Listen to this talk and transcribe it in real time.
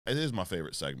it is my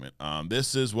favorite segment.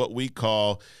 This is what we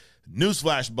call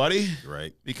Newsflash, buddy.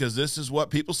 Right. Because this is what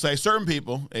people say. Certain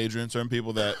people, Adrian, certain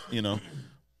people that,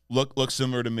 look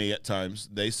similar to me at times.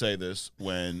 They say this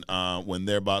when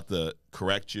they're about to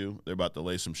correct you, they're about to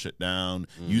lay some shit down.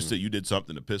 You said you did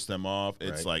something to piss them off.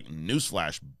 It's like,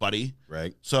 newsflash, buddy.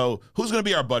 Right. So who's going to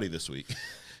be our buddy this week?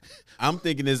 I'm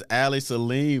thinking it's Ali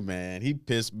Salim, man. He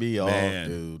pissed me off,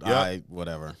 dude. Yep.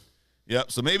 Whatever. Yep.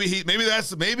 So maybe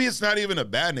it's not even a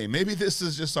bad name. Maybe this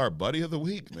is just our buddy of the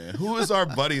week, man. Who is our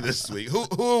buddy this week? Who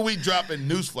are we dropping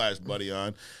Newsflash, buddy,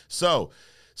 on? So,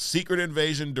 Secret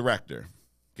Invasion director.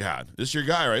 God, this is your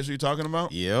guy, right? So you're talking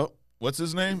about? Yep. What's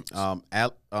his name?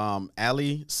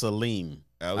 Ali Salim.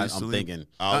 Ali I'm Salim. thinking.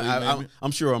 Ali,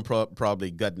 I'm sure I'm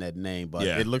probably gutting that name, but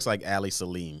Yeah. it looks like Ali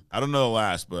Salim. I don't know the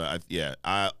last, but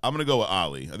I'm gonna go with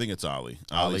Ali. I think it's Ali.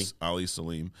 Ali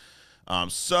Salim.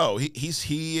 So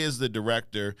he is the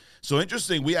director. So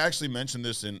interesting. We actually mentioned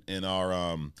this in our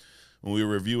when we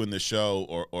were reviewing the show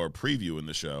or previewing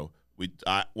the show.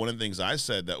 One of the things I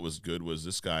said that was good was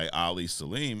this guy Ali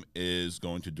Salim is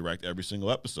going to direct every single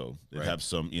episode. It'd have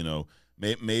some,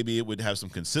 maybe it would have some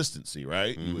consistency,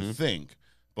 right? You would think,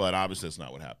 but obviously that's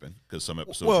not what happened because some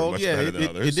episodes are much better than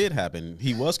others. It did happen.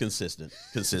 He was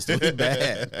consistently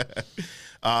bad.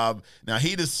 Now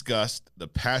he discussed the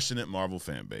passionate Marvel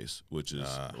fan base, which is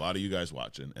a lot of you guys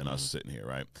watching and us sitting here,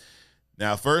 right?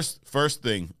 Now, first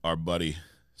thing our buddy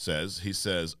says, he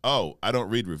says, "Oh, I don't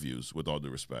read reviews with all due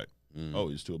respect." Oh,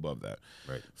 he's too above that.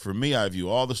 Right. For me, I view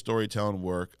all the storytelling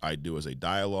work I do as a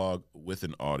dialogue with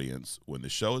an audience. When the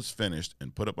show is finished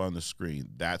and put up on the screen,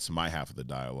 that's my half of the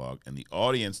dialogue, and the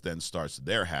audience then starts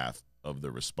their half of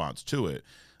the response to it.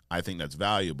 I think that's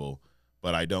valuable,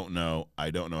 but I don't know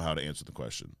how to answer the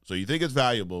question. So you think it's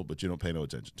valuable, but you don't pay no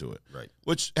attention to it. Right.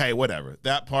 Which, hey, whatever.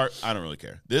 That part, I don't really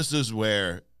care. This is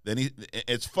where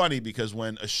it's funny because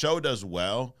when a show does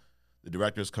well, the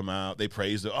directors come out, they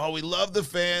praise it. Oh, we love the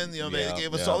fan. They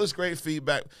gave us all this great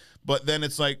feedback. But then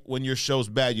it's like when your show's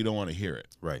bad, you don't want to hear it.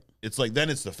 Right. It's like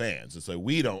then it's the fans. It's like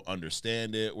we don't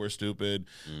understand it. We're stupid.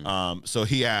 So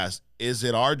he asked, is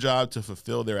it our job to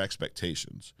fulfill their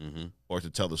expectations or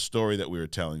to tell the story that we were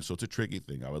telling? So it's a tricky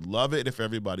thing. I would love it if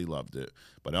everybody loved it,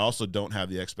 but I also don't have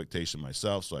the expectation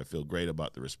myself, so I feel great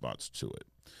about the response to it.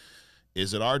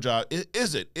 Is it our job?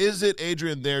 Is it,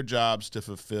 Adrian, their jobs to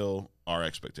fulfill our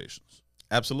expectations?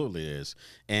 Absolutely it is.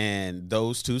 And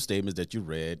those two statements that you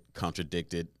read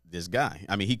contradicted this guy.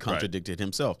 I mean, he contradicted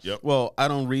himself. Yep. Well, I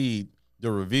don't read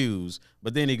the reviews,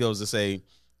 but then he goes to say,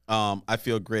 I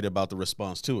feel great about the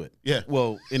response to it. Yeah.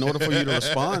 Well, in order for you to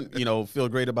respond, feel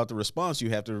great about the response, you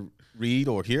have to read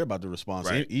or hear about the response.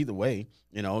 Right. Either way,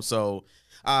 so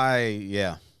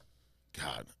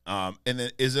God. And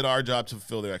then is it our job to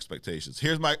fulfill their expectations?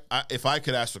 Here's if I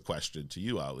could ask a question to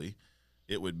you, Ali,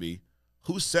 it would be,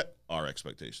 who set our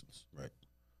expectations? Right.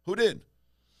 Who did?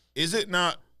 Is it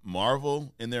not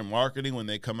Marvel in their marketing when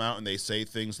they come out and they say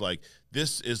things like,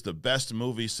 this is the best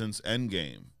movie since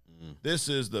Endgame. This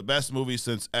is the best movie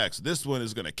since X. This one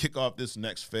is going to kick off this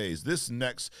next phase. This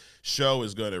next show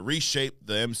is going to reshape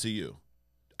the MCU.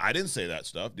 I didn't say that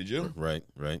stuff, did you? Right.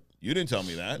 You didn't tell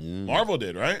me that. Marvel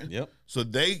did, right? Yep. So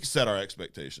they set our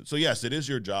expectations. So, yes, it is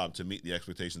your job to meet the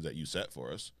expectations that you set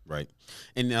for us. Right.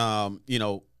 And,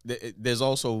 there's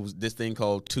also this thing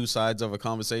called two sides of a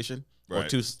conversation or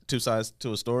two sides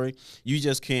to a story. You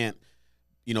just can't,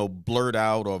 blurt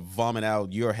out or vomit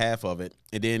out your half of it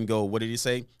and then go, what did he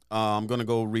say? I'm going to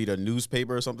go read a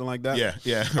newspaper or something like that. Yeah.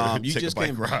 You just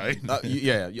can't.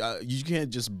 You can't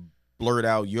just blurt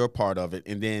out your part of it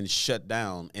and then shut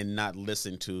down and not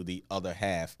listen to the other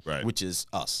half, which is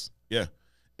us. Yeah.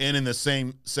 And in the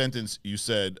same sentence, you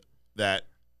said that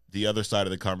the other side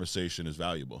of the conversation is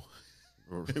valuable.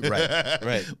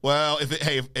 Right. Well,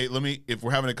 if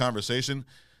we're having a conversation,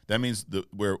 that means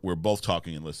we're both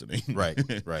talking and listening.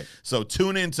 Right. So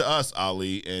tune in to us,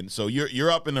 Ali, and so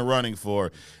you're up in the running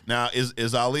for now.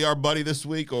 Is Ali our buddy this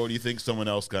week, or do you think someone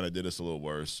else kind of did us a little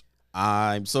worse?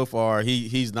 So far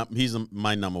he's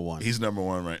my number one. He's number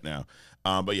one right now.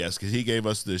 But yes, because he gave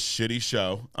us this shitty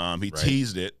show. He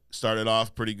teased it, started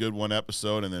off pretty good one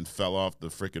episode, and then fell off the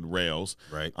freaking rails.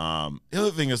 Right. The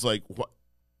other thing is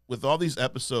with all these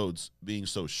episodes being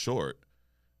so short,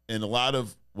 and a lot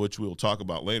of which we'll talk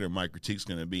about later, my critique's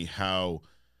going to be how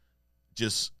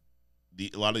just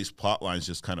a lot of these plot lines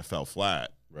just kind of fell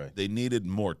flat. Right. They needed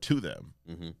more to them,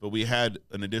 but we had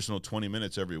an additional 20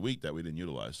 minutes every week that we didn't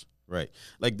utilize. Right.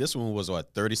 Like this one was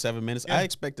 37 minutes. Yeah. I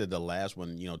expected the last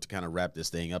one, to kind of wrap this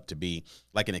thing up to be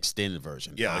like an extended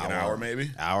version. Yeah, like an hour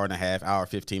maybe. Hour and a half, hour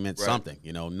 15 minutes, something,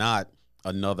 not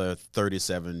another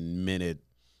 37-minute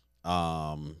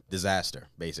disaster,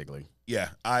 basically. Yeah,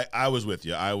 I was with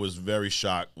you. I was very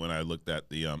shocked when I looked at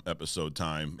the episode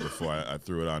time before I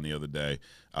threw it on the other day.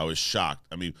 I was shocked.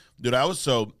 I mean, dude, I was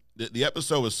so the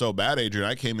episode was so bad, Adrian.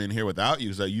 I came in here without you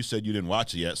because you said you didn't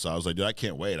watch it yet. So I was like, dude, I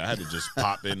can't wait. I had to just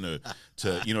pop in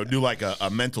to do like a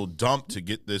mental dump to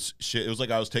get this shit. It was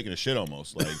like I was taking a shit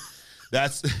almost. Like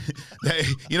that's like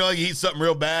you eat something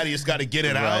real bad, you just got to get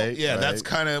it out. Yeah, that's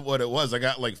kind of what it was. I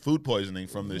got like food poisoning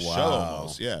from this show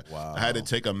almost. Yeah, I had to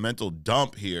take a mental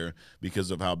dump here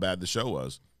because of how bad the show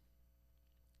was.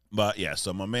 But yeah,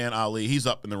 so my man Ali, he's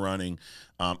up in the running.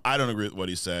 I don't agree with what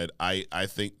he said. I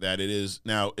think that it is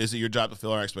now. Is it your job to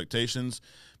fill our expectations?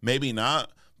 Maybe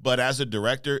not. But as a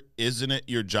director, isn't it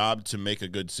your job to make a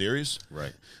good series?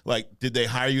 Right. Like, did they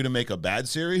hire you to make a bad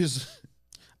series?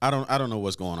 I don't know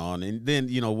what's going on. And then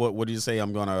what do you say?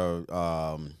 I'm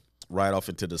gonna ride off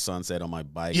into the sunset on my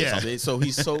bike. Yeah. So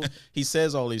he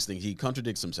says all these things. He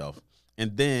contradicts himself,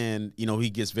 and then he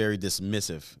gets very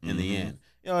dismissive in the end.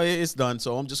 It's done.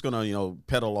 So I'm just gonna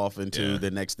pedal off into the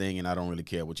next thing, and I don't really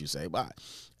care what you say. But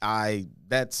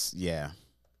that's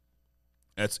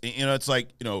it's like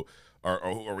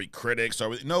are we critics?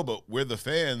 No, but we're the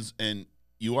fans, and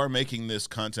you are making this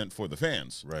content for the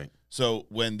fans, right? So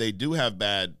when they do have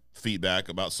bad feedback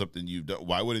about something you've done,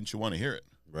 why wouldn't you want to hear it?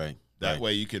 Right. That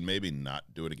way you can maybe not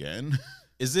do it again.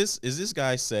 Is this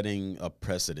guy setting a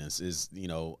precedence? Is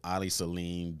Ali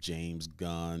Salim, James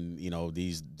Gunn,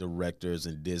 these directors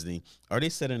in Disney, are they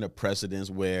setting a precedence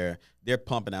where they're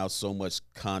pumping out so much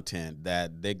content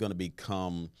that they're going to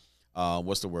become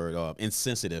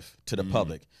insensitive to the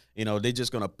public? They're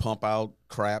just going to pump out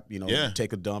crap,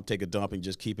 take a dump, and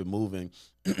just keep it moving.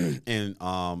 And,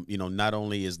 not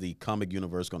only is the comic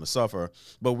universe going to suffer,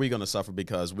 but we're going to suffer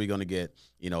because we're going to get,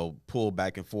 pulled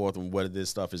back and forth on whether this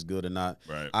stuff is good or not.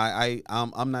 Right.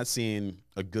 I'm not seeing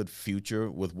a good future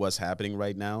with what's happening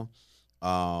right now.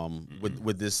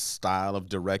 With this style of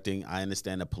directing. I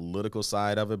understand the political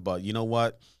side of it, but you know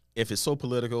what? If it's so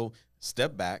political,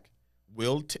 step back.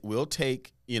 We'll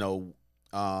take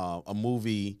a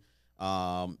movie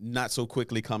not so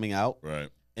quickly coming out, right,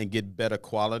 and get better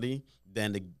quality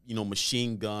than the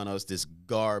machine gun us this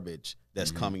garbage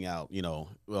that's coming out.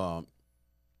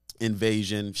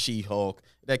 Invasion, She-Hulk,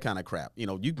 that kind of crap.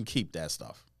 You can keep that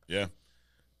stuff. Yeah.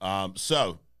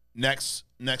 So next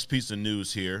piece of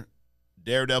news here,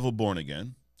 Daredevil Born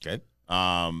Again. Okay.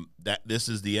 That this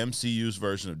is the MCU's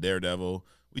version of Daredevil.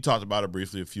 We talked about it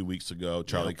briefly a few weeks ago.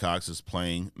 Charlie Cox is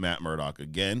playing Matt Murdock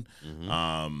again.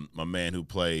 My man who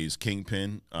plays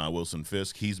Kingpin, Wilson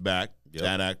Fisk, he's back.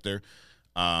 That actor.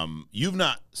 You've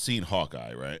not seen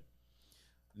Hawkeye, right?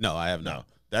 No, I have not. No.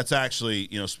 That's actually,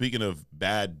 speaking of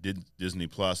bad Disney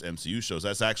Plus MCU shows,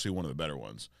 that's actually one of the better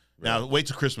ones. Right. Now, wait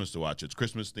till Christmas to watch it. It's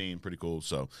Christmas themed, pretty cool.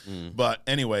 So, but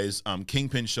anyways,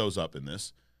 Kingpin shows up in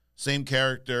this. Same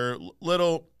character,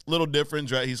 little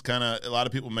difference, right? He's kind of, a lot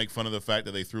of people make fun of the fact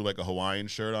that they threw like a Hawaiian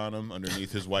shirt on him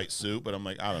underneath his white suit, but I'm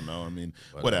like, I don't know. I mean,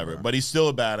 whatever. But he's still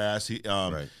a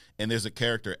badass. Right. And there's a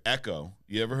character, Echo.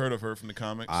 You ever heard of her from the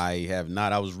comics? I have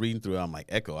not. I was reading through it. I'm like,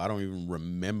 Echo? I don't even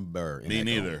remember. Me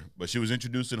neither. But she was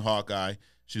introduced in Hawkeye.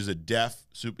 She's a deaf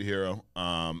superhero.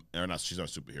 Or not, she's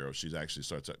not a superhero. She's actually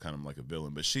starts out kind of like a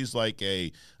villain. But she's like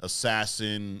a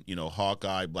assassin,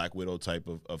 Hawkeye, Black Widow type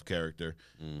of character.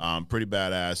 Pretty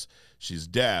badass. She's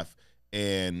deaf.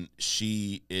 And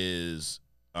she is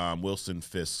Wilson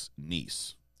Fisk's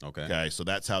niece. Okay. So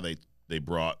that's how they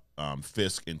brought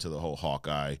Fisk into the whole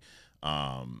Hawkeye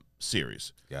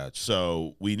series. Gotcha.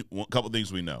 So a couple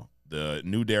things we know. The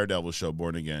new Daredevil show,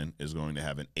 Born Again, is going to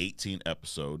have an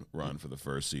 18-episode run for the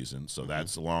first season. So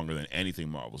that's longer than anything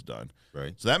Marvel's done.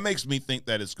 Right. So that makes me think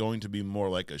that it's going to be more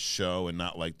like a show and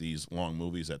not like these long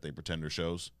movies that they pretend are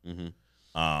shows.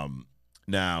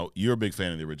 Now, you're a big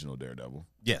fan of the original Daredevil.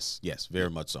 Yes, very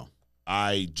much so.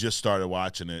 I just started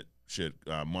watching it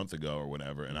a month ago or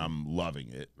whatever, and I'm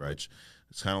loving it. Right.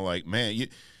 It's kind of like, man,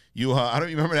 you I don't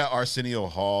remember that Arsenio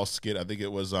Hall skit. I think it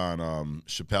was on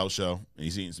Chappelle's show, and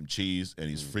he's eating some cheese, and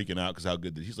he's freaking out because how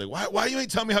good he's like, why you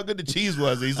ain't tell me how good the cheese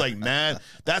was? And he's like, man,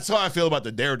 that's how I feel about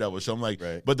the Daredevil show. I'm like,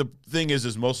 but the thing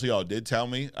is most of y'all did tell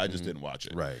me. I just didn't watch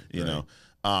it. Right. You know?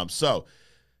 So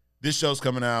this show's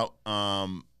coming out.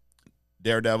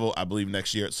 Daredevil, I believe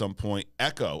next year at some point.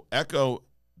 Echo,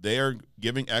 they are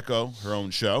giving Echo her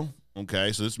own show.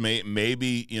 Okay, so this may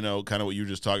be, kind of what you were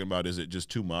just talking about. Is it just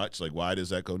too much? Like, why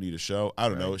does Echo need a show? I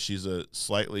don't know. She's a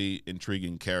slightly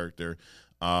intriguing character.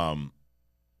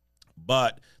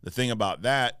 But the thing about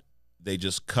that, they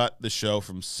just cut the show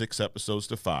from 6 episodes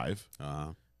to 5.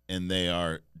 And they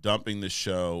are dumping the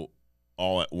show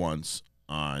all at once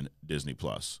on Disney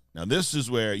Plus. Now, this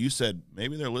is where you said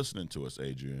maybe they're listening to us,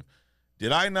 Adrian.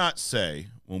 Did I not say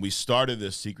when we started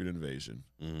this Secret Invasion,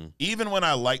 even when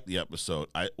I liked the episode,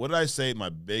 what did I say my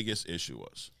biggest issue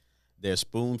was? They're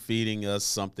spoon-feeding us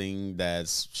something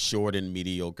that's short and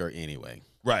mediocre anyway.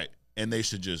 Right. And they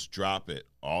should just drop it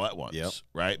all at once,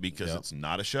 right? Because it's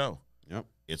not a show. Yep.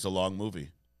 It's a long movie.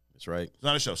 That's right. It's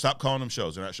not a show. Stop calling them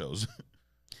shows. They're not shows.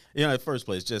 In the first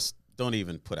place, just don't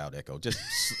even put out Echo. Just,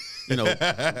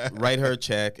 write her a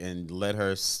check and let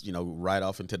her, ride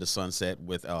off into the sunset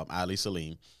with Ali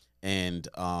Salim. And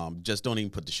just don't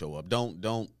even put the show up.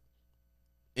 Don't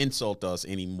insult us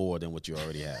any more than what you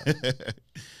already have.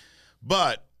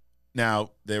 But now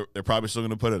they're probably still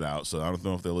going to put it out, so I don't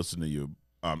know if they'll listen to you,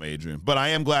 Adrian. But I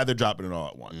am glad they're dropping it all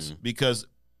at once because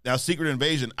now Secret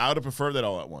Invasion, I would have preferred that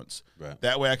all at once. Right.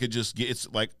 That way I could just get.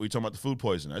 It's like we talking about the food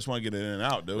poisoning. I just want to get it in and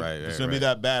out, dude. It's gonna be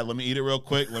that bad. Let me eat it real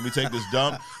quick. Let me take this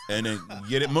dump and then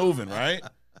get it moving. Right.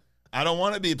 I don't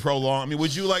want to be prolonged. I mean,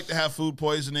 would you like to have food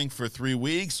poisoning for 3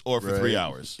 weeks or for 3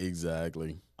 hours?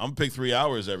 Exactly. I'm gonna pick 3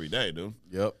 hours every day, dude.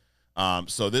 Yep.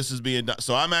 So this is being done.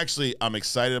 So I'm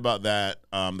excited about that.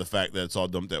 The fact that it's all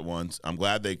dumped at once. I'm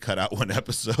glad they cut out one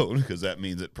episode because that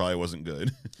means it probably wasn't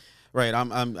good. Right.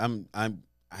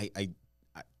 I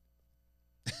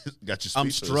got you. I'm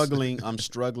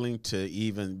struggling to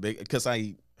even because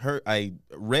I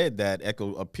read that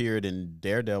Echo appeared in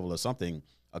Daredevil or something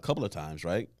a couple of times,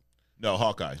 right? No,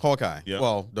 Hawkeye. Yep.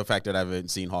 Well, the fact that I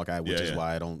haven't seen Hawkeye, which is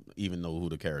why I don't even know who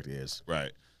the character is.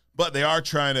 Right. But they are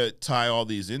trying to tie all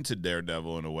these into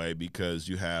Daredevil in a way because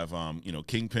you have,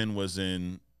 Kingpin was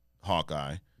in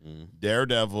Hawkeye.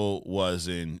 Daredevil was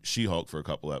in She-Hulk for a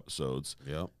couple episodes.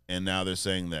 Yep. And now they're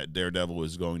saying that Daredevil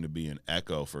is going to be in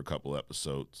Echo for a couple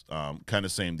episodes. Kind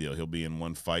of same deal. He'll be in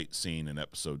one fight scene in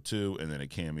episode 2 and then a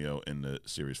cameo in the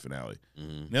series finale.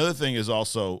 The other thing is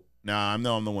also, now I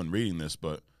know I'm the one reading this,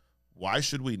 but why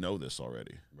should we know this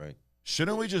already? Right.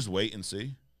 Shouldn't we just wait and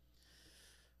see?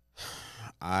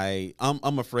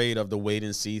 I'm afraid of the wait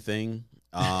and see thing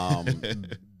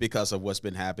because of what's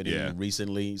been happening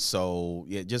recently. So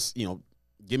just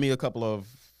give me a couple of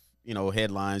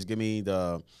headlines. Give me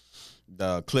the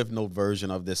Cliff Note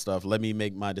version of this stuff. Let me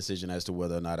make my decision as to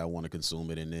whether or not I want to consume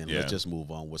it, and then let's just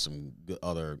move on with some good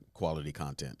other quality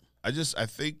content. I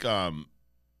think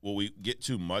what we get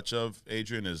too much of,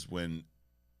 Adrian, is when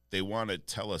they want to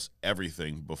tell us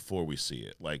everything before we see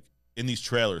it. Like in these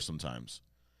trailers sometimes.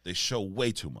 They show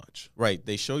way too much. Right.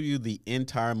 They show you the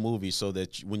entire movie so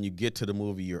that when you get to the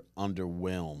movie, you're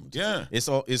underwhelmed. Yeah.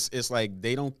 It's like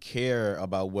they don't care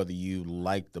about whether you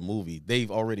like the movie.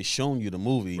 They've already shown you the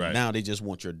movie. Right. Now they just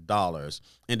want your dollars.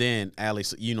 And then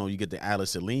Alice, you get the Alice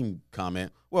Salim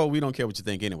comment. Well, we don't care what you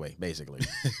think anyway, basically.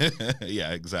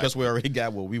 Yeah, exactly. Because we already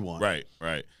got what we want. Right.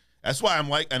 That's why I'm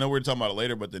like, I know we're talking about it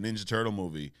later, but the Ninja Turtle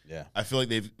movie, I feel like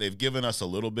they've given us a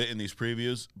little bit in these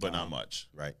previews, but not much.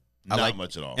 Right. Not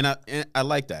much at all. And I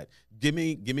like that. Give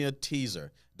me a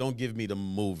teaser. Don't give me the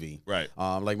movie. Right.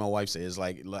 Like my wife says,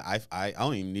 like I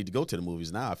don't even need to go to the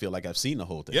movies now. I feel like I've seen the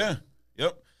whole thing. Yeah.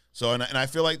 Yep. So and I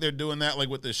feel like they're doing that like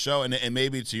with this show, and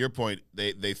maybe to your point,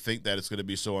 they think that it's going to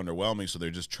be so underwhelming, so they're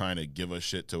just trying to give us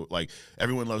shit to like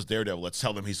everyone loves Daredevil. Let's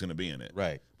tell them he's going to be in it.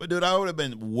 Right. But dude, I would have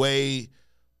been it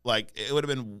would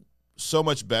have been so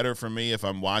much better for me if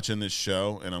I'm watching this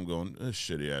show and I'm going, this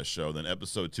shitty ass show. Then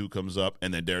episode 2 comes up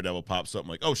and then Daredevil pops up. I'm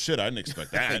like, oh shit, I didn't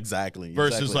expect that. Exactly.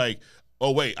 Versus like,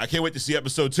 oh wait, I can't wait to see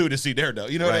episode 2 to see Daredevil.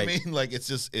 You know what I mean? Like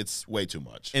it's way too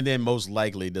much. And then most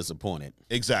likely disappointed.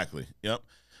 Exactly. Yep.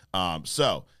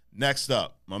 So next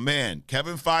up, my man,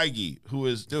 Kevin Feige,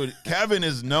 Kevin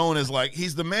is known as like,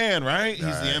 he's the man, right? He's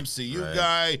the MCU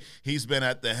guy. He's been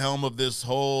at the helm of this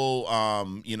whole,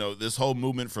 this whole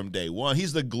movement from day one.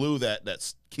 He's the glue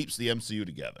that keeps the MCU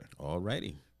together.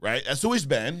 Alrighty. Right? That's who he's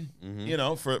been,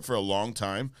 for a long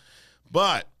time.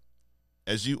 But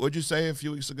what'd you say a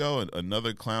few weeks ago?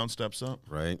 Another clown steps up?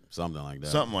 Right. Something like that.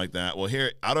 Something like that. Well,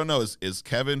 here, I don't know. Is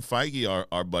Kevin Feige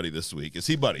our buddy this week? Is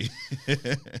he buddy?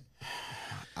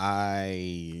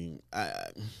 I'm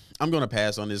going to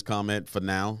pass on this comment for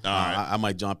now. All right. I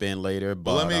might jump in later.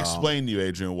 But let me explain to you,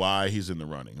 Adrian, why he's in the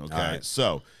running. Okay. Right.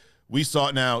 So we saw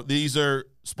it now. These are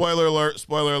spoiler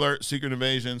alert, Secret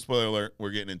Invasion, spoiler alert. We're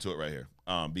getting into it right here.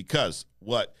 Because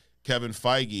what Kevin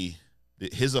Feige,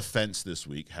 his offense this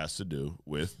week has to do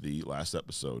with the last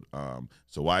episode.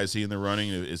 So why is he in the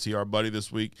running? Is he our buddy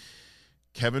this week?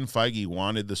 Kevin Feige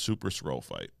wanted the Super Skrull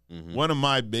fight. One of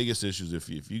my biggest issues, if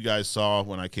you guys saw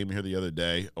when I came here the other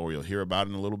day, or you'll hear about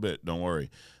it in a little bit, don't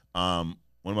worry. One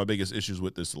of my biggest issues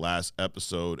with this last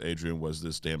episode, Adrian, was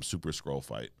this damn Super Skrull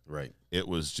fight. Right. It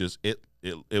was just it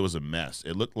was a mess.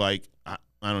 It looked like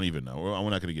I don't even know. We're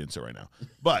not going to get into it right now.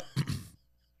 But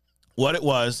what it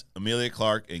was, Emilia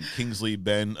Clarke and Kingsley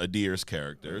Ben Adir's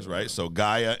characters, right? So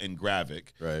Gaia and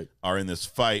Gravik are in this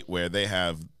fight where they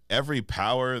have every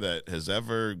power that has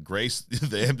ever graced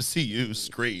the MCU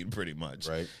screen, pretty much.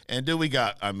 Right. And then we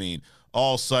got, I mean,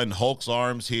 all of a sudden Hulk's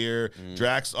arms here,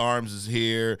 Drax's arms is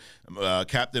here,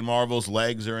 Captain Marvel's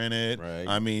legs are in it. Right.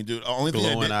 I mean, dude, only thing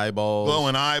glowing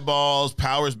eyeballs,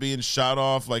 powers being shot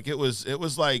off. Like it was a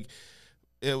lot.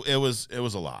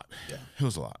 Yeah. It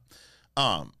was a lot.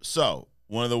 So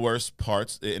one of the worst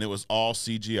parts, and it was all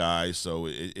CGI, so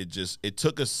it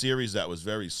took a series that was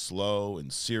very slow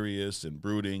and serious and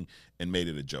brooding and made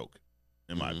it a joke,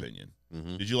 in my opinion.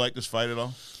 Did you like this fight at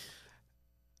all?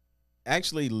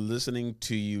 Actually, listening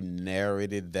to you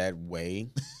narrate it that way,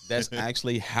 that's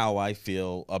actually how I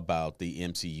feel about the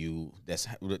MCU that's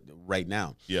right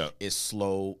now. Yeah. It's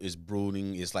slow, it's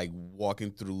brooding, it's like walking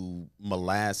through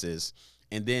molasses,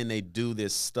 and then they do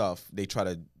this stuff. They try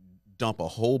to dump a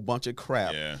whole bunch of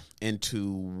crap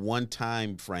into one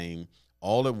time frame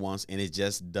all at once, and it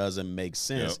just doesn't make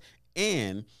sense.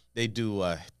 And they do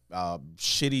a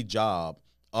shitty job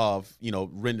of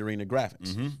rendering the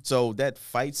graphics. So that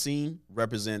fight scene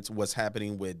represents what's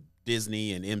happening with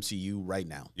Disney and MCU right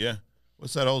now. Yeah.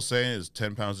 What's that old saying? Is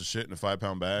 10 pounds of shit in a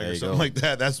 5-pound bag or something like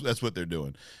that? That's what they're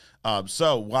doing.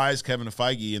 So why is Kevin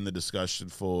Feige in the discussion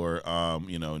for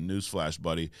newsflash,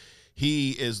 buddy?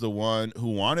 He is the one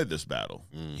who wanted this battle.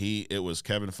 It was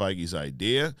Kevin Feige's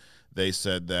idea. They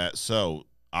said that. So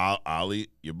Ali,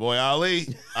 your boy Ali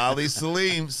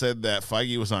Salim said that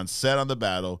Feige was on set on the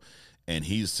battle, and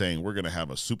he's saying we're gonna have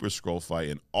a Super Skrull fight,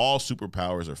 and all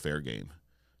superpowers are fair game.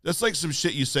 That's like some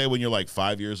shit you say when you're like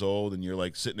 5 years old and you're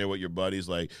like sitting there with your buddies,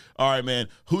 like, all right, man,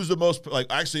 who's the most, like,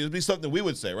 actually, it'd be something we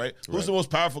would say, right? Who's the most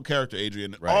powerful character,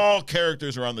 Adrian? Right. All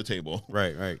characters are on the table.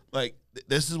 Right. Like,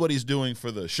 this is what he's doing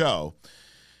for the show.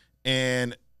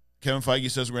 And Kevin Feige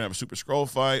says we're going to have a Super Skrull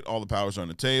fight. All the powers are on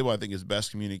the table. I think it's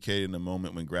best communicated in the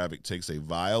moment when Gravik takes a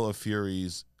vial of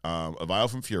Fury's, a vial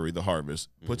from Fury, the Harvest,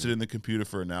 puts it in the computer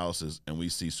for analysis, and we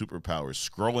see superpowers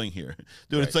scrolling here.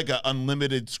 Dude, it's like an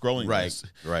unlimited scrolling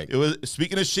list. Right. It was,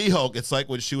 speaking of She-Hulk, it's like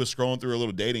when she was scrolling through a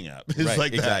little dating app. It's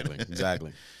like exactly. that.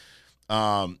 Exactly.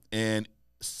 And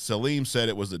Salim said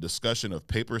it was a discussion of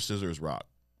paper, scissors, rock.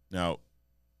 Now,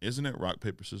 isn't it rock,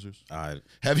 paper, scissors?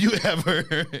 Have you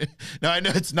ever? Now I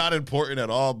know it's not important at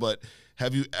all, but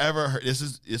have you ever heard? This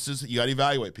is you got to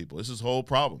evaluate people. This is the whole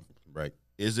problem. Right.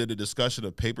 Is it a discussion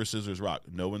of paper, scissors, rock?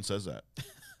 No one says that.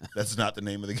 That's not the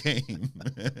name of the game.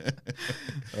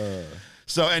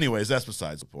 So, anyways, that's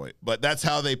besides the point. But that's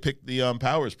how they picked the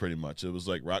powers, pretty much. It was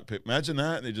like rock, paper. Imagine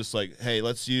that. They just like, hey,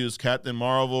 let's use Captain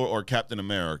Marvel or Captain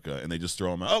America, and they just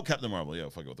throw them out. Oh, Captain Marvel. Yeah,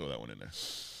 fuck, we'll throw that one in there.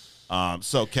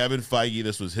 So Kevin Feige,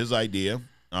 this was his idea.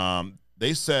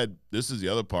 They said, this is the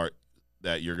other part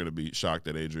that you're going to be shocked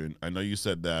at, Adrian. I know you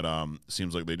said that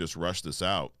seems like they just rushed this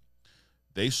out.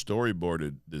 They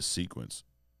storyboarded this sequence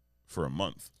for a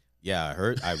month. Yeah,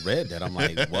 I read that. I'm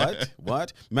like,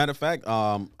 what? Matter of fact,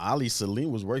 Ali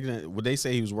Salim was working. Would they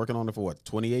say he was working on it for what,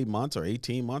 28 months or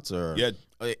 18 months or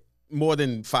more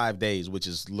than 5 days, which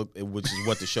is what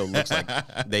the show looks like.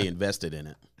 They invested in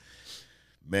it.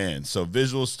 Man, so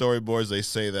visual storyboards, they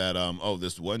say that,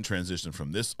 this one transition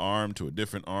from this arm to a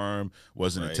different arm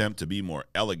was an attempt to be more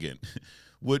elegant.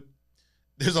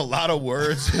 There's a lot of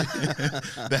words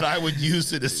that I would use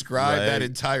to describe that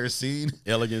entire scene.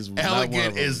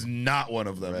 Elegant is not one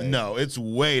of them. Right. No, it's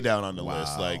way down on the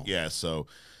list. Like, yeah, so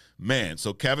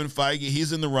Kevin Feige,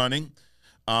 he's in the running.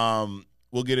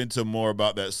 We'll get into more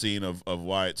about that scene of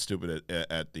why it's stupid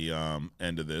at the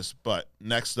end of this. But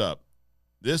next up,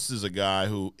 this is a guy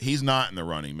who he's not in the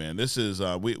running, man. This is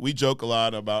we joke a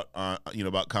lot about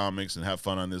about comics and have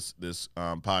fun on this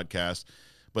podcast,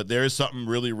 but there is something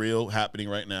really real happening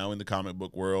right now in the comic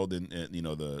book world, and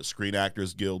the Screen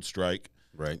Actors Guild strike.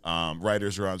 Right.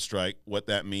 Writers are on strike. What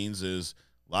that means is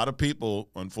a lot of people,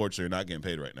 unfortunately, are not getting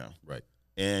paid right now. Right.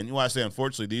 And when I say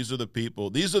unfortunately, these are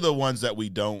the ones that we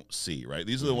don't see, right?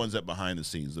 These are the ones that behind the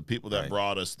scenes, the people that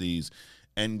brought us these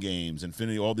Endgames,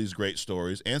 Infinity, all these great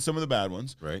stories, and some of the bad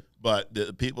ones. Right. But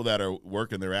the people that are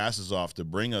working their asses off to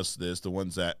bring us this, the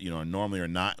ones that normally are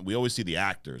not. We always see the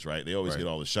actors, right? They always get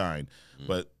all the shine.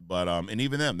 But and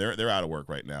even them, they're out of work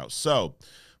right now. So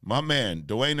my man,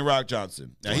 Dwayne "The Rock"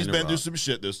 Johnson. Now he's been through some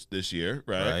shit this year,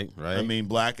 right? Right. I mean,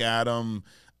 Black Adam.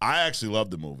 I actually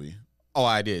loved the movie. Oh,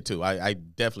 I did too. I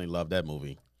definitely loved that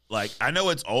movie. Like, I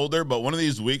know it's older, but one of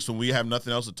these weeks when we have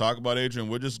nothing else to talk about, Adrian,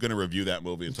 we're just going to review that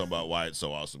movie and talk about why it's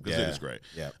so awesome, because it is great.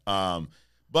 Yeah.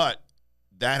 But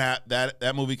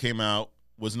that movie came out,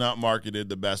 was not marketed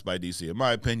the best by DC, in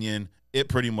my opinion, it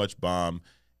pretty much bombed.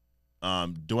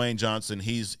 Dwayne Johnson,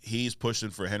 he's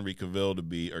pushing for Henry Cavill to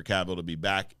be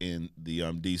back in the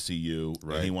DCU.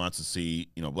 Right. And he wants to see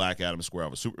Black Adam square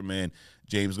off with Superman.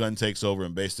 James Gunn takes over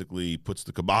and basically puts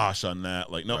the kibosh on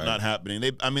that. Like, nope, Right. not happening.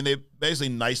 They basically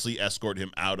nicely escort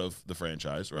him out of the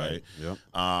franchise, right? Yep.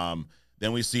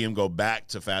 Then we see him go back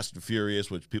to Fast and Furious,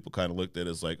 which people kind of looked at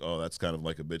as like, oh, that's kind of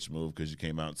like a bitch move because you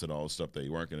came out and said all the stuff that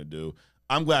you weren't going to do.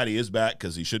 I'm glad he is back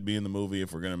because he should be in the movie.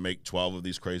 If we're going to make 12 of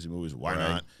these crazy movies, why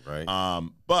not?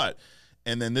 Right.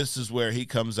 And then this is where he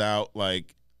comes out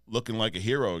like looking like a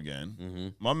hero again. Mm-hmm.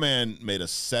 My man made a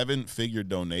 7-figure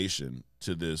donation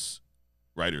to this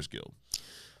Writers Guild.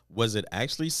 Was it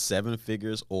actually 7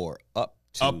 figures or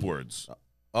Upwards.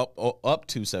 Up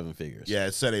to 7 figures? Yeah,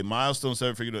 it said a milestone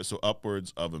 7-figure, so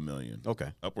upwards of $1 million.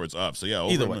 Okay. Upwards of. So yeah,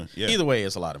 over Either $1 way, million. Yeah. either way,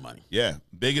 it's a lot of money. Yeah,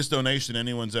 biggest donation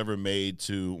anyone's ever made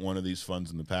to one of these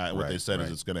funds in the past. What they said is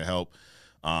it's going to help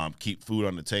keep food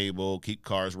on the table, keep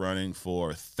cars running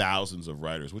for thousands of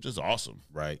writers, which is awesome.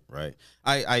 Right.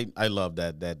 I love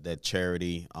that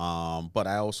charity. But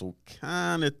I also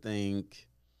kind of think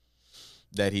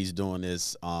that he's doing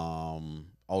this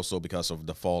also because of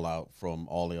the fallout from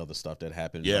all the other stuff that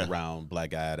happened around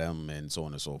Black Adam and so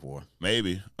on and so forth.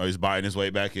 Maybe. Or he's buying his way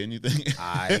back in, you think?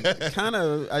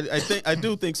 I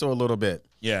do think so a little bit.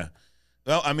 Yeah.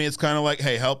 Well, I mean, it's kind of like,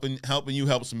 hey, helping you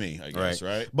helps me, I guess,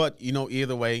 right? But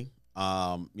either way,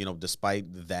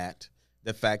 despite that,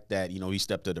 the fact that he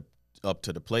stepped up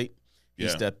to the plate, he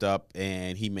stepped up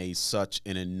and he made such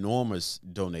an enormous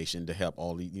donation to help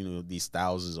all these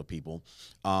thousands of people.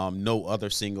 No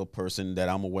other single person that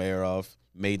I'm aware of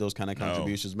made those kind of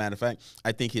contributions. Matter of fact,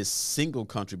 I think his single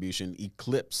contribution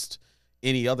eclipsed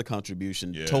any other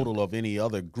contribution total of any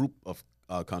other group of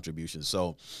contributions.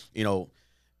 So,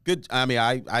 good. I mean,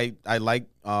 I like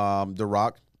The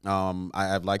Rock.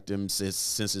 I've liked him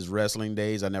since his wrestling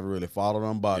days. I never really followed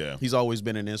him, but he's always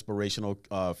been an inspirational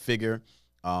figure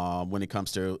when it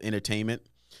comes to entertainment.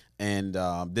 And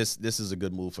this is a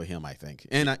good move for him, I think.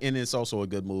 And it's also a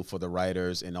good move for the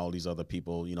writers and all these other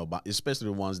people, especially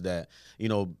the ones that,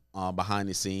 behind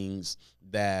the scenes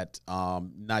that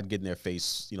not getting their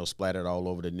face, splattered all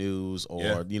over the news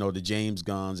or, the James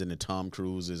Gunns and the Tom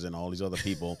Cruises and all these other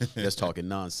people that's talking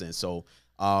nonsense. So,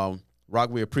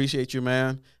 Rock, we appreciate you,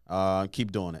 man.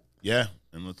 Keep doing it. Yeah.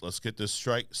 And let's get this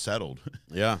strike settled.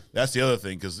 Yeah, that's the other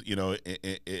thing because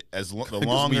the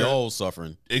longer we all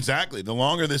suffering. Exactly, the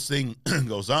longer this thing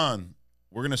goes on,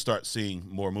 we're gonna start seeing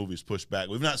more movies pushed back.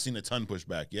 We've not seen a ton pushed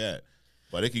back yet,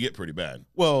 but it could get pretty bad.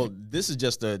 Well, this is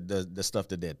just the stuff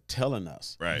that they're telling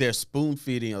us. Right, they're spoon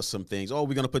feeding us some things. Oh,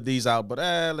 we're gonna put these out, but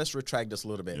let's retract this a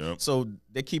little bit. Yep. So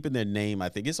they're keeping their name. I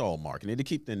think it's all marketing. They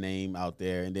keep their name out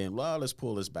there, and then let's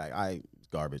pull this back.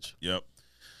 Garbage. Yep.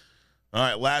 All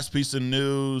right, last piece of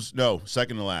news. No,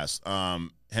 second to last.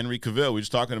 Henry Cavill, we were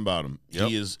just talking about him. Yep.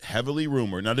 He is heavily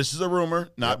rumored. Now, this is a rumor,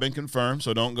 not been confirmed,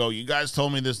 so don't go, you guys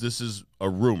told me this. This is a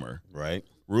rumor. Right.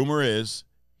 Rumor is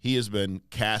he has been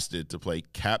casted to play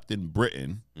Captain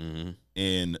Britain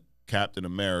in Captain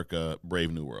America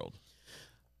Brave New World.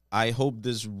 I hope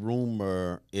this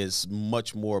rumor is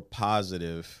much more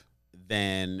positive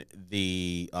than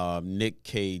the Nick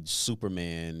Cage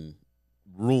Superman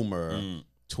rumor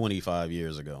 25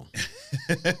 years ago.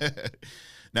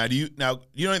 Now, do you know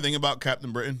anything about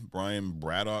Captain Britain? Brian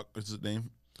Braddock is his name.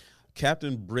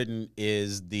 Captain Britain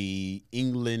is the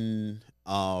England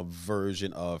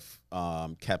version of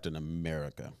Captain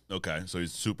America. Okay, so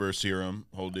he's super serum,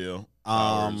 whole deal.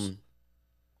 I'm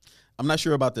not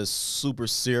sure about the super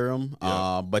serum,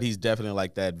 but he's definitely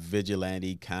like that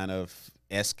vigilante kind of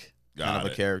esque. Kind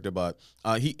of a character, but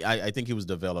I think he was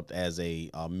developed as a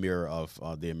mirror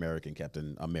of the American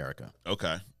Captain America.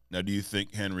 Okay. Now, do you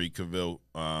think Henry Cavill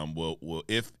will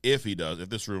if he does, if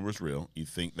this rumor is real, you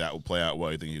think that will play out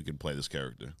well? You think he can play this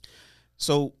character?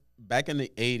 So back in the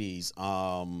 80s,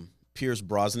 Pierce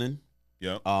Brosnan,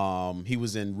 he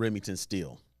was in Remington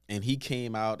Steele, and he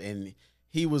came out and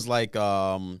he was like,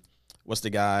 what's the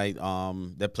guy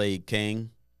that played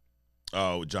King?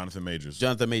 Oh, Jonathan Majors.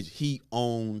 Jonathan Majors. He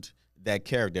owned that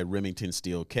character, that Remington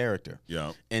Steele character.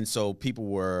 Yeah. And so people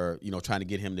were, trying to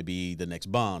get him to be the next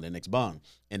Bond. And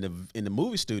in the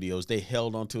movie studios, they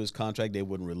held onto his contract. They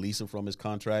wouldn't release him from his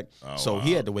contract. Oh, so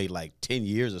he had to wait like 10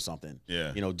 years or something.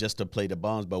 Yeah. Just to play the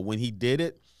Bonds. But when he did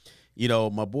it,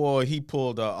 my boy, he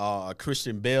pulled a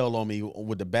Christian Bale on me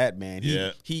with the Batman.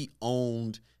 He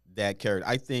owned that character.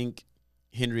 I think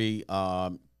Henry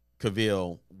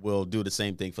Cavill will do the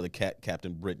same thing for the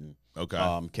Captain Britain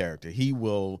character. He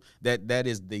will. That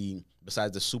is the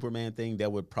besides the Superman thing,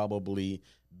 that would probably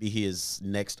be his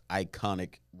next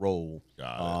iconic role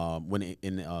when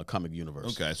in the comic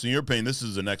universe. Okay, so in your opinion, this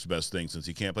is the next best thing since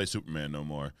he can't play Superman no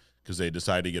more because they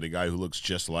decided to get a guy who looks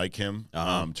just like him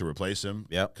to replace him.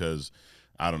 Yep. Because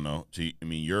I don't know. I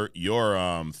mean, your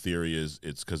theory is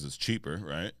it's because it's cheaper,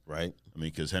 right? Right. I mean,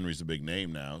 because Henry's a big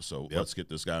name now, so let's get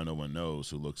this guy no one knows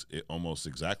who looks almost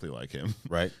exactly like him.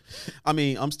 Right. I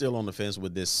mean, I'm still on the fence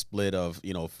with this split of,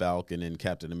 Falcon and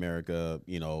Captain America,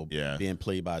 being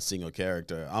played by a single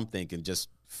character. I'm thinking just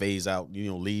phase out,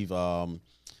 leave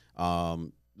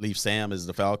Sam as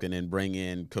the Falcon and bring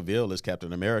in Cavill as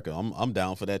Captain America. I'm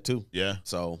down for that too. Yeah.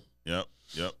 So. Yep.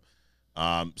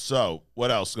 So what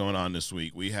else going on this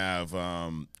week? We have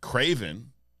Kraven.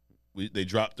 They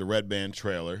dropped the Red Band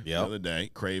trailer the other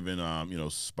day. Kraven,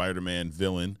 Spider-Man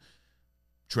villain.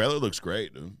 Trailer looks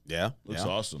great, dude. Yeah. Looks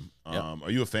awesome.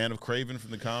 Are you a fan of Kraven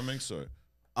from the comics? Or?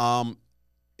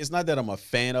 It's not that I'm a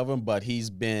fan of him, but he's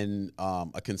been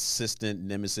a consistent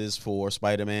nemesis for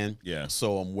Spider-Man. Yeah.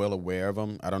 So I'm well aware of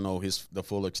him. I don't know the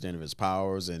full extent of his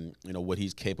powers and, what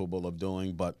he's capable of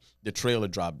doing, but the trailer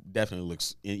drop definitely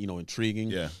looks,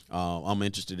 intriguing. Yeah. I'm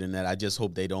interested in that. I just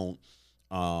hope they don't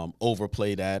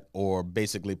overplay that or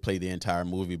basically play the entire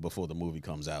movie before the movie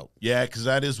comes out. Yeah, because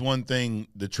that is one thing.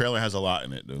 The trailer has a lot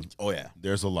in it, dude. Oh, yeah.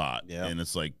 There's a lot. Yeah. And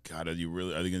it's like, God, are they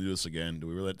going to do this again? Do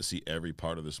we really have to see every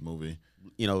part of this movie?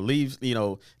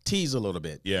 Tease a little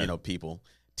bit, people.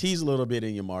 Tease a little bit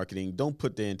in your marketing. Don't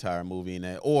put the entire movie in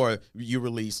there. Or you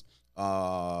release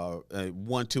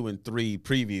 1, 2, and 3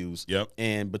 previews. Yep.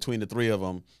 And between the 3 of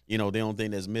them, the only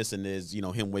thing that's missing is,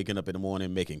 him waking up in the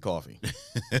morning making coffee.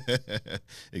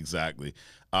 Exactly.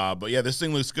 But yeah, this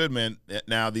thing looks good, man.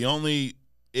 Now, the only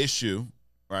issue,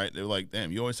 right? They're like,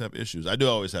 damn, you always have issues. I do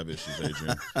always have issues,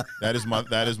 Adrian. That is my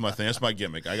thing. That's my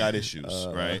gimmick. I got issues,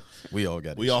 right? We all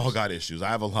got issues. I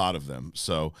have a lot of them.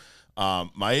 So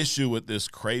my issue with this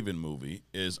Kraven movie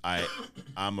is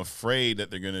I'm afraid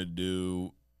that they're going to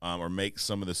do or make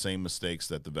some of the same mistakes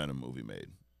that the Venom movie made,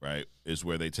 right? Is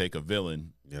where they take a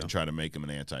villain and try to make him an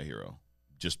anti-hero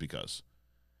just because.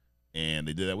 And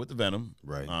they did that with the Venom,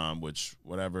 right? Which,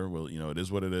 whatever, well, it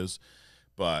is what it is.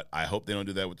 But I hope they don't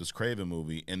do that with this Kraven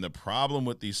movie. And the problem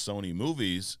with these Sony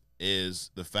movies is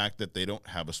the fact that they don't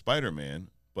have a Spider-Man,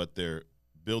 but they're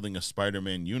building a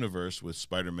Spider-Man universe with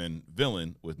Spider-Man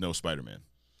villain with no Spider-Man.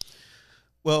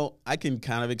 Well, I can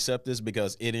kind of accept this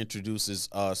because it introduces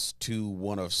us to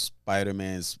one of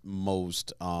Spider-Man's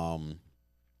most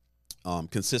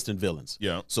consistent villains.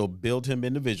 Yeah. So build him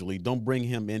individually. Don't bring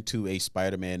him into a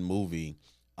Spider-Man movie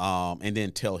and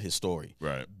then tell his story.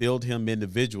 Right. Build him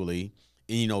individually.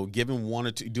 And, give him 1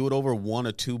 or 2, do it over 1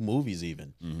 or 2 movies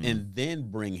even, and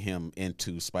then bring him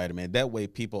into Spider-Man. That way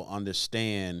people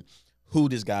understand who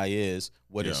this guy is,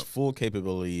 what his full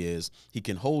capability is. He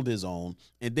can hold his own,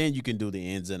 and then you can do the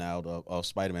ins and out of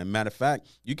Spider-Man. Matter of fact,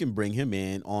 you can bring him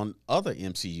in on other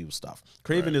MCU stuff.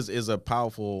 Kraven is a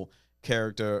powerful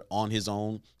character on his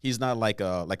own. He's not like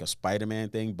a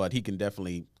Spider-Man thing, but he can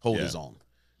definitely hold his own.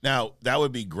 Now, that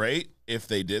would be great if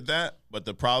they did that, but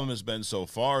the problem has been so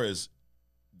far is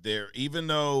even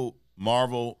though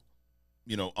Marvel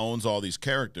owns all these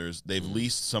characters, they've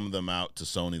leased some of them out to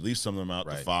Sony, leased some of them out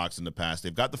to Fox in the past.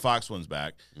 They've got the Fox ones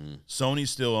back. Sony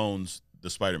still owns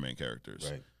the Spider-Man characters.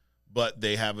 Right. But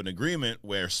they have an agreement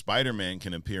where Spider-Man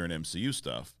can appear in MCU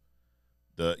stuff.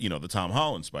 The Tom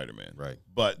Holland Spider-Man. Right.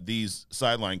 But these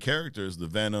sideline characters, the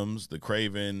Venoms, the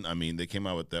Kraven, I mean, they came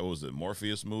out with that, what was it,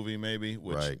 Morpheus movie maybe,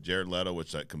 which Jared Leto,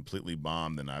 which that completely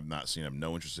bombed and I've not seen. I have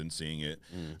no interest in seeing it.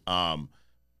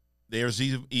 There's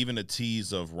even a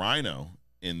tease of Rhino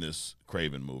in this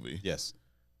Kraven movie. Yes.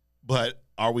 But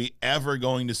are we ever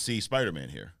going to see Spider-Man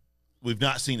here? We've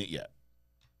not seen it yet.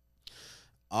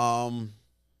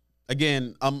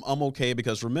 Again, I'm okay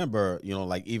because remember,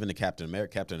 like even the Captain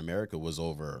America was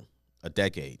over a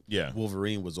decade. Yeah.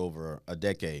 Wolverine was over a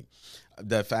decade.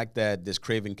 The fact that this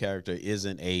Kraven character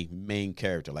isn't a main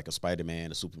character like a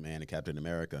Spider-Man, a Superman, a Captain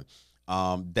America,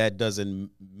 that doesn't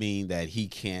mean that he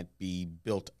can't be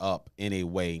built up in a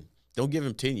way. Don't give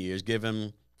him 10 years, give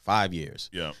him 5 years.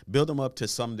 Yeah. Build him up to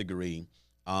some degree.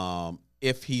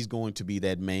 If he's going to be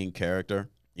that main character,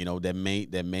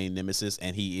 that main nemesis,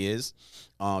 and he is,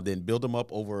 then build him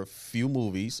up over a few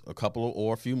movies,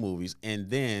 a few movies, and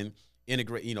then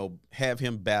integrate, have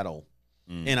him battle.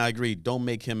 And I agree, don't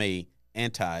make him a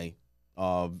anti,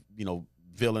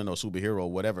 villain or superhero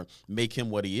or whatever. Make him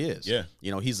what he is. Yeah.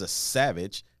 He's a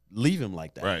savage. Leave him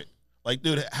like that. Right. Like,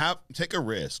 dude, take a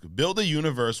risk. Build a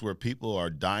universe where people are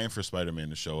dying for Spider-Man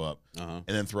to show up and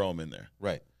then throw him in there.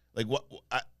 Right. Like, what?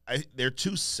 they're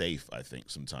too safe. I think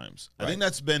sometimes. Right. I think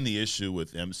that's been the issue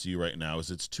with MCU right now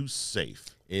is it's too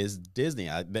safe. Is Disney?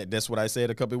 That's what I said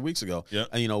a couple of weeks ago. Yeah,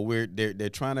 you know, they're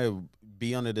trying to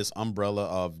be under this umbrella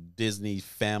of Disney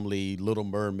family, Little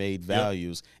Mermaid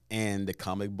values, and the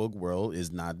comic book world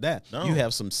is not that. No. You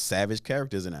have some savage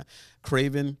characters in that.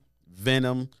 Craven,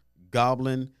 Venom,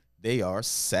 Goblin, they are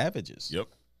savages. Yep.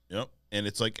 And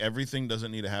it's like everything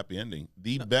doesn't need a happy ending.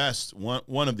 The best,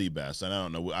 one of the best, and I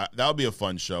don't know, that would be a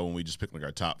fun show when we just pick like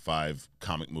our top 5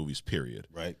 comic movies, period.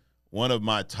 Right. One of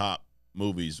my top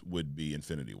movies would be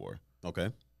Infinity War. Okay.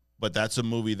 But that's a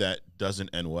movie that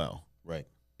doesn't end well. Right.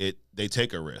 They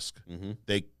take a risk. Mm-hmm.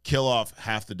 They kill off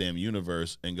half the damn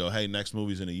universe and go, hey, next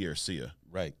movie's in a year. See ya.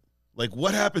 Right. Like,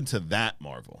 what happened to that,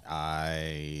 Marvel?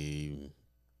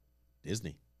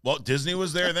 Disney. Well, Disney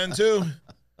was there then, too.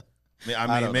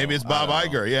 I mean, maybe it's Bob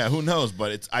Iger. Yeah, who knows?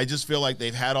 But I just feel like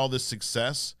they've had all this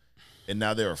success, and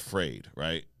now they're afraid,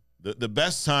 right? The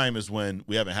best time is when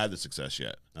we haven't had the success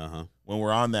yet. When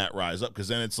we're on that rise up, because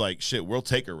then it's like, shit, we'll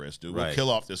take a risk, dude. We'll kill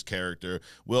off this character.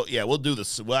 We'll do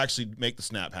this. We'll actually make the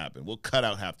snap happen. We'll cut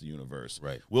out half the universe.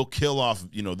 Right. We'll kill off,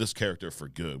 this character for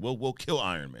good. We'll kill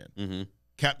Iron Man. Mm-hmm.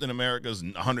 Captain America's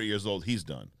 100 years old. He's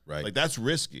done. Right. Like, that's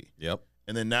risky. Yep.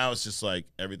 And then now it's just like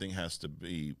everything has to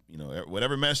be,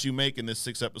 whatever mess you make in this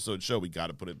 6-episode show, we got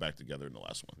to put it back together in the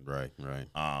last one.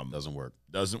 Right. Doesn't work.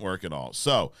 Doesn't work at all.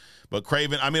 So, but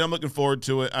Craven, I mean, I'm looking forward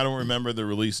to it. I don't remember the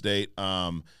release date.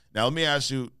 Now let me ask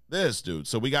you this, dude.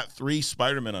 So we got 3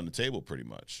 Spider-Men on the table pretty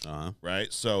much,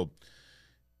 right? So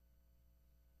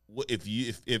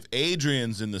if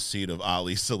Adrian's in the seat of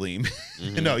Ali Salim,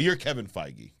 no, you're Kevin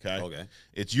Feige, okay?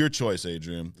 It's your choice,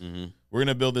 Adrian. Mm-hmm. We're going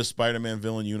to build this Spider-Man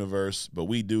villain universe, but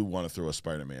we do want to throw a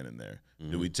Spider-Man in there.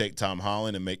 Do we take Tom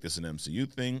Holland and make this an MCU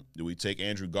thing? Do we take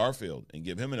Andrew Garfield and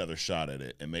give him another shot at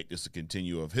it and make this a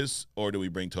continue of his, or do we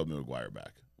bring Tobey Maguire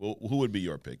back? Well, who would be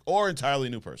your pick? Or entirely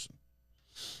new person?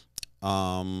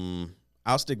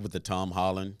 I'll stick with the Tom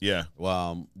Holland. Yeah.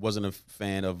 Wasn't a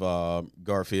fan of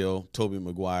Garfield, Tobey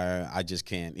Maguire. I just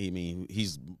can't. I mean,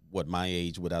 he's my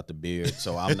age without the beard,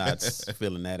 so I'm not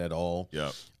feeling that at all.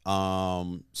 Yeah.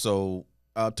 So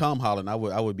Tom Holland, I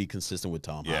would be consistent with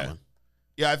Tom Holland.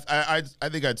 Yeah, I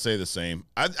think I'd say the same.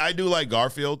 I do like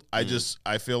Garfield. I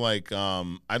feel like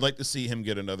I'd like to see him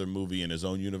get another movie in his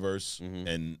own universe,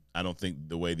 and I don't think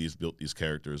the way these built these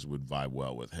characters would vibe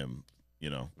well with him.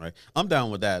 Right. I'm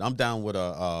down with that. I'm down with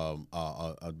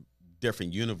a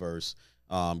different universe.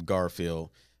 Garfield,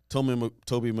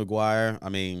 Tobey Maguire. I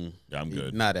mean, yeah, I'm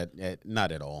good. Not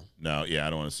at all. No, yeah, I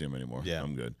don't want to see him anymore. Yeah,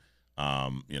 I'm good.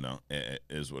 It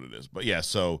is what it is. But yeah,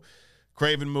 so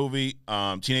Craven movie,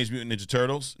 Teenage Mutant Ninja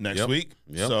Turtles next week.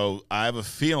 Yep. So I have a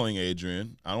feeling,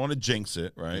 Adrian, I don't want to jinx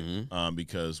it, right?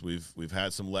 Because we've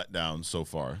had some letdowns so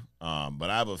far. But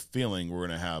I have a feeling we're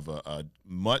going to have a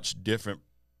much different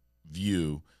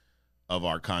view of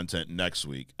our content next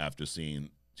week after seeing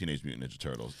Teenage Mutant Ninja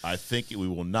Turtles. I think we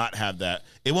will not have that.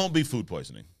 It won't be food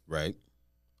poisoning. Right.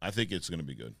 I think it's going to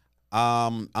be good.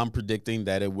 I'm predicting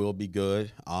that it will be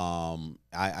good.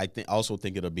 I also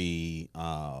think it'll be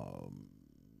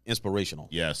inspirational.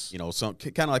 Yes. Some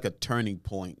kind of like a turning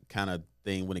point kind of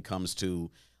thing when it comes to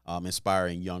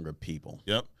inspiring younger people.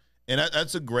 Yep. And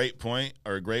that's a great point,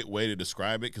 or a great way to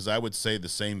describe it, because I would say the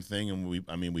same thing,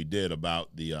 and we did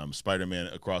about the Spider-Man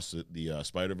Across the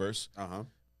Spider-Verse.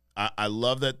 I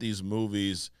love that these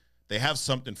movies, they have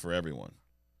something for everyone.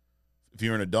 If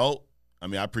you're an adult, I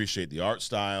appreciate the art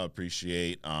style, I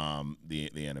appreciate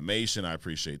the animation, I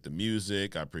appreciate the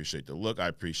music, I appreciate the look, I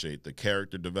appreciate the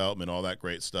character development, all that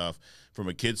great stuff. From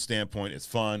a kid's standpoint, it's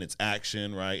fun, it's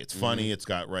action, right? It's funny, it's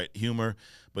got right humor.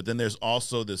 But then there's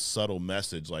also this subtle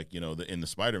message, like, in the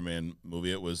Spider-Man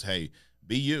movie, it was, hey,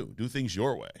 be you, do things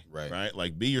your way, right?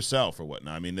 Like, be yourself or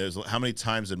whatnot. There's how many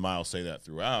times did Miles say that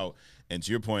throughout? And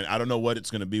to your point, I don't know what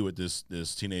it's going to be with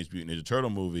this Teenage Mutant Ninja Turtle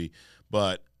movie,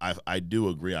 but I do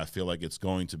agree. I feel like it's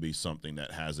going to be something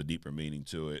that has a deeper meaning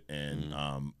to it,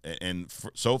 and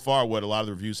so far, what a lot of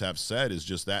the reviews have said is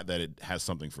just that it has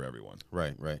something for everyone.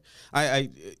 Right. I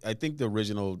think the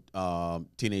original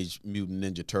Teenage Mutant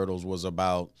Ninja Turtles was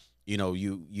about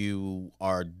you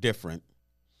are different,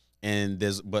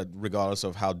 but regardless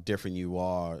of how different you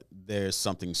are, there's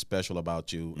something special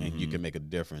about you, and you can make a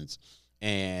difference.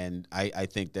 And I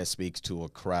think that speaks to a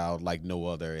crowd like no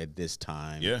other at this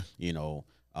time. Yeah. In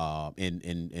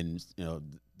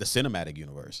the cinematic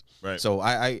universe. Right. So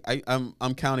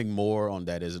I'm counting more on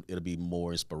that as it'll be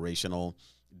more inspirational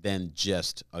than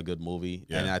just a good movie.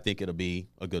 Yeah. And I think it'll be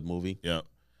a good movie. Yeah.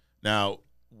 Now,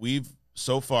 we've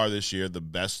so far this year the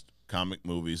best comic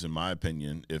movies, in my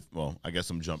opinion, I guess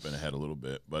I'm jumping ahead a little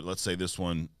bit, but let's say this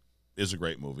one is a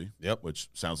great movie. Yep. Which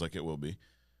sounds like it will be.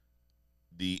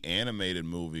 The animated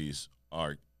movies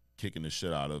are kicking the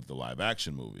shit out of the live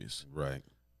action movies. Right.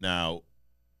 Now,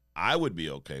 I would be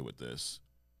okay with this.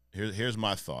 Here's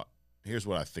my thought. Here's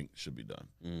what I think should be done.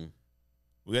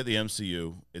 We got the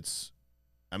MCU.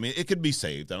 It could be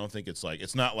saved. I don't think it's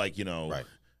not like, right.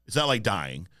 It's not like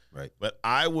dying. Right. But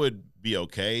I would be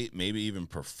okay, maybe even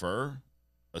prefer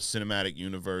a cinematic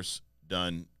universe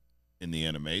done in the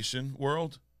animation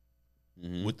world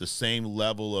with the same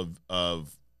level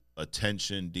of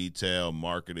attention, detail,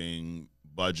 marketing,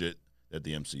 budget that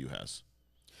the MCU has.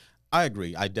 I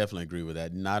agree. I definitely agree with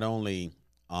that. Not only,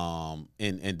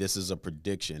 and this is a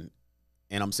prediction,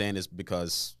 and I'm saying this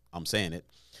because I'm saying it,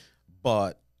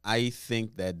 but I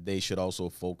think that they should also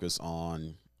focus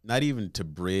on, not even to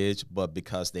bridge, but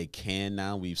because they can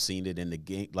now. We've seen it in the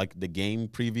game, like the game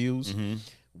previews.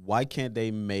 Why can't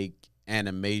they make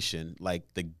animation like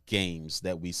the games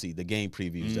that we see, the game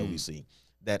previews that we see?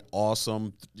 That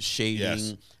awesome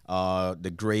shading,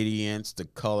 the gradients, the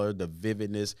color, the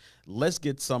vividness. Let's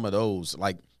get some of those,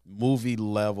 like movie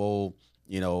level,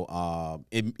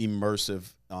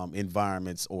 immersive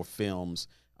environments or films,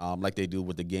 like they do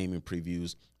with the gaming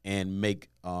previews, and make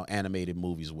animated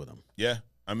movies with them. Yeah.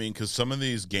 Because some of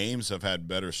these games have had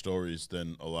better stories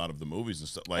than a lot of the movies and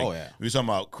stuff. Like, we were talking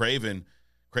about Craven.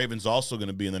 Craven's also going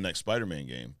to be in the next Spider-Man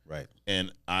game. Right.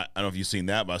 And I don't know if you've seen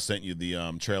that, but I sent you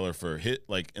the trailer for Hit.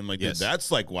 Yes.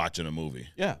 That's like watching a movie.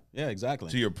 Yeah,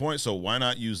 exactly. To your point, so why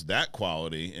not use that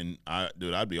quality? And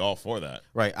I'd be all for that.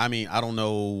 Right. I don't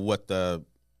know what the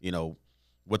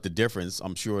difference.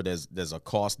 I'm sure there's a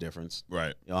cost difference.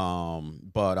 Right.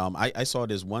 But I saw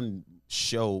this one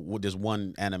show with this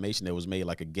one animation that was made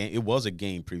like a game. It was a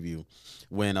game preview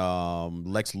when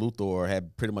Lex Luthor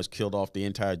had pretty much killed off the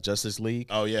entire Justice League.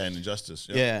 Oh yeah, and Injustice.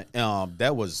 Yeah.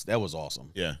 That was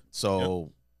awesome. Yeah.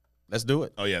 So let's do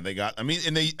it. Oh yeah,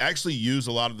 and they actually use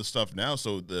a lot of the stuff now.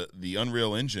 So the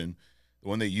Unreal Engine, the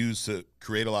one they use to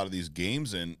create a lot of these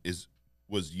games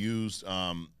was used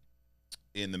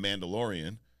in The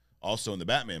Mandalorian, also in the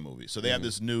Batman movie. So they have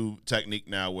this new technique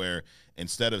now where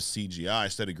instead of CGI,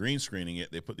 instead of green screening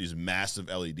it, they put these massive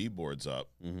LED boards up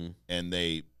and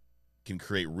they can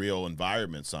create real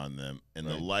environments on them, and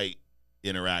the light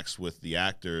interacts with the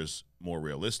actors more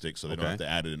realistic, so they don't have to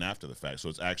add it in after the fact. So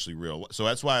it's actually real. So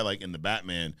that's why, like in the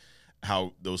Batman,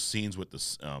 how those scenes with the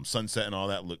sunset and all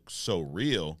that look so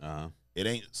real. It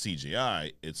ain't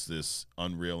CGI. It's this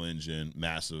Unreal Engine,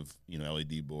 massive,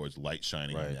 LED boards, light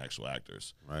shining on the actual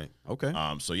actors. Right. Okay.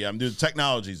 So yeah, the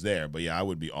technology's there, but yeah, I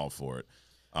would be all for it.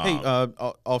 Hey,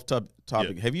 off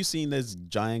topic. Yeah. Have you seen this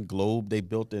giant globe they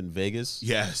built in Vegas?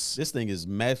 Yes. This thing is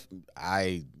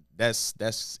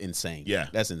that's insane. Yeah.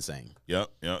 That's insane. Yep.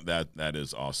 That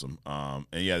is awesome. And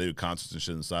yeah, they do concerts and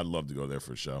shit inside. I'd love to go there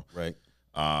for a show. Right.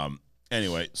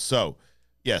 Anyway, so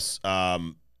yes.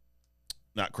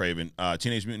 Not Craven.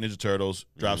 Teenage Mutant Ninja Turtles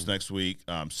drops next week.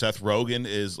 Seth Rogen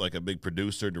is like a big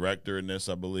producer, director in this,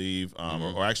 I believe,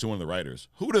 or actually one of the writers.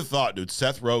 Who would have thought, dude?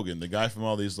 Seth Rogen, the guy from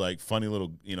all these like funny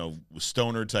little,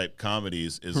 stoner type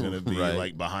comedies, is going to be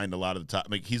like behind a lot of the top.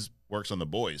 Like he works on The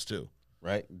Boys too.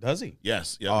 Right? Does he?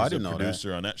 Yes. Yeah. I didn't know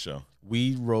producer on that show.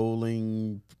 Weed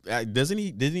Rolling.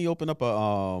 Didn't he open up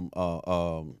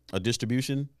a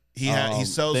distribution? He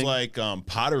sells like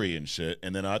pottery and shit,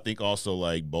 and then I think also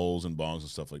like bowls and bongs and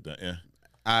stuff like that. Yeah,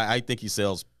 I think he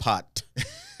sells pot,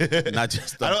 not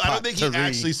just. I don't think he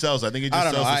actually sells. I think he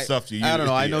just sells the stuff to you. I don't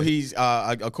know. I know he's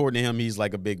according to him, he's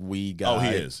like a big weed guy. Oh,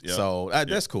 he is. Yep. So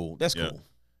that's cool. That's cool.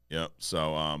 Yep.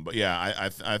 So, but yeah,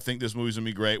 I think this movie's gonna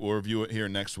be great. We'll review it here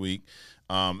next week.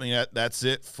 And yeah, that's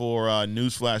it for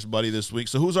Newsflash Buddy this week.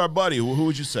 So, who's our buddy? Who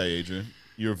would you say, Adrian?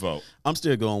 Your vote. I'm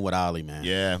still going with Ali,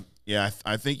 man. Yeah,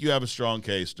 I think you have a strong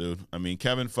case, dude. I mean,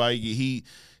 Kevin Feige,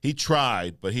 he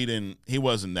tried, but he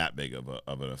wasn't that big of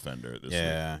an offender this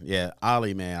week. Yeah.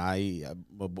 Ali, man,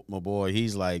 my boy,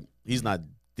 he's not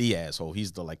the asshole.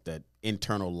 He's that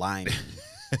internal lining.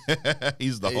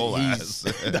 He's the whole ass.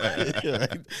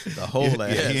 The whole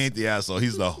ass. Yeah, he ain't the asshole.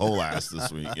 He's the whole ass this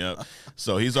week. Yep.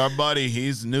 So he's our buddy.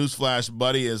 He's Newsflash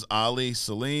buddy is Ali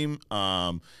Salim.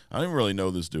 I don't even really know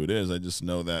who this dude is. I just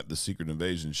know that the Secret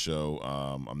Invasion show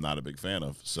I'm not a big fan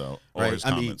of. So or his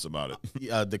comments about it.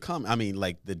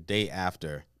 The day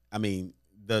after.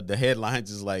 The headlines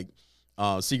is like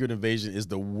Secret Invasion is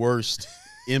the worst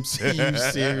MCU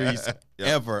series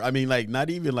ever. Not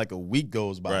even like a week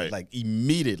goes by. Like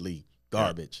immediately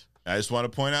garbage. I just want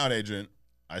to point out, Adrian,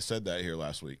 I said that here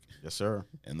last week. Yes, sir.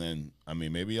 And then, I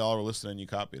mean, maybe y'all were listening and you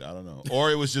copied. I don't know.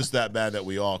 Or it was just that bad that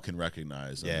we all can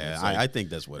recognize. I think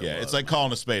that's what it was. It's like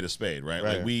calling a spade, right?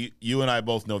 Right. Like you and I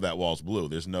both know that wall's blue.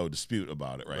 There's no dispute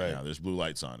about it right now. There's blue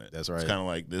lights on it. That's right. It's kind of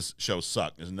like this show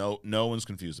sucked. There's no one's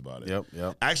confused about it.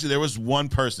 Yep. Actually, there was one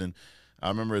person. I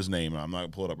remember his name. I'm not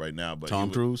going to pull it up right now. But Tom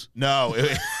Cruise? No,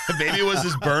 maybe it was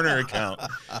his burner account.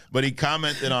 But he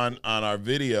commented on our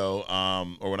video,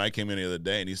 or when I came in the other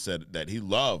day, and he said that he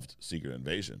loved Secret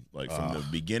Invasion, like from the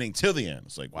beginning till the end.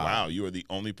 It's like, wow, you are the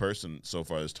only person so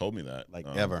far that's told me that. Like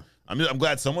ever. I'm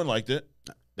glad someone liked it.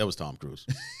 That was Tom Cruise.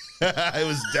 It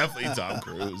was definitely Tom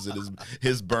Cruise and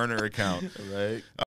his burner account. Right.